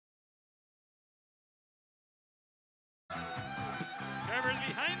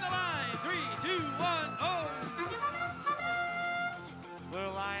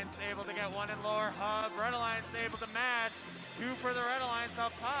get one in lower hub. Red Alliance able to match. 2 for the Red Alliance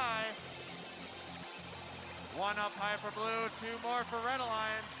up high. 1 up high for blue, 2 more for Red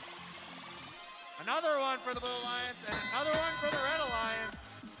Alliance. Another one for the Blue Alliance, and another one for the Red Alliance.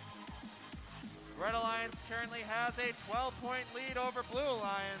 Red Alliance currently has a 12-point lead over Blue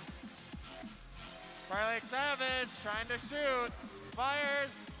Alliance. Fire Lake Savage trying to shoot, fires,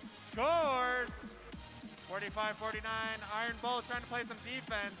 scores. 45-49, Iron Bull trying to play some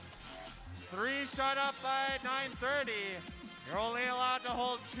defense. 3 shot up by 930. You're only allowed to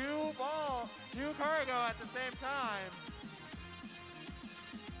hold 2 cargo at the same time.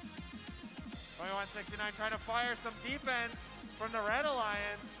 2169 trying to fire some defense from the Red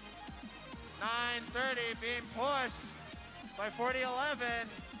Alliance. 930 being pushed by 4011.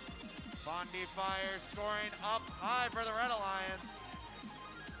 Bondi fire scoring up high for the Red Alliance.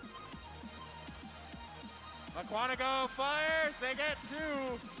 Maquanago fires, they get 2.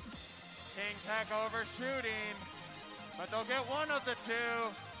 King Tech overshooting, but they'll get 1 of the 2.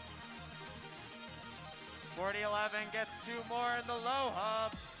 4011 gets 2 more in the low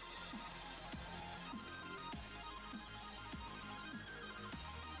hub.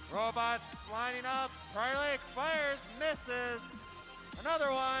 Robots lining up. Prior Lake fires, misses.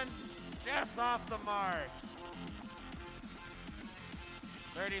 Another one, just off the mark.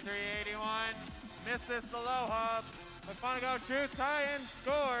 33-81, misses the low hub. Maquanago shoots high and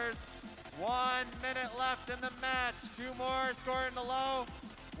scores. 1 minute left in the match. 2 more score in the low.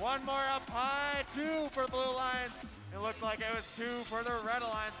 1 more up high. 2 for Blue Alliance. It looked like it was 2 for the Red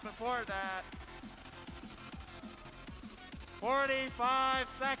Alliance before that. 45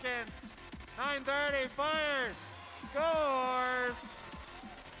 seconds. 930 fires, scores.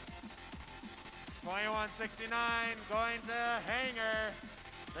 2169 going to hanger.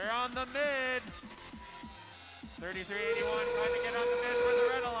 They're on the mid. 33-81 trying to get on the mid for the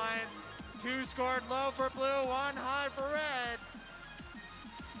Red Alliance. 2 scored low for blue, 1 high for red.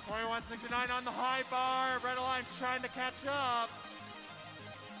 2169 on the high bar. Red Alliance trying to catch up.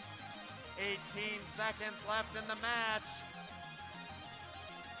 18 seconds left in the match.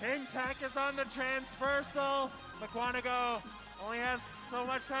 King Tech is on the transversal. Maquanago only has so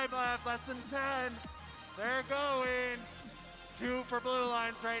much time left, less than 10. They're going. 2 for Blue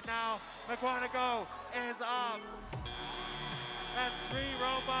Alliance right now. Maquanago is up. That's 3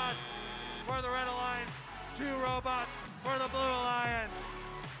 robots for the Red Alliance, 2 robots for the Blue Alliance.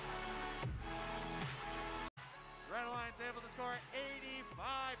 Red Alliance able to score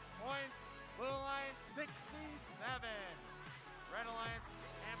 85 points. Blue Alliance 67. Red Alliance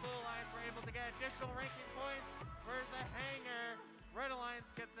and Blue Alliance were able to get additional ranking points for the hanger. Red Alliance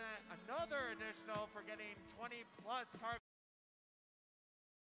gets another additional for getting 20 plus cargo.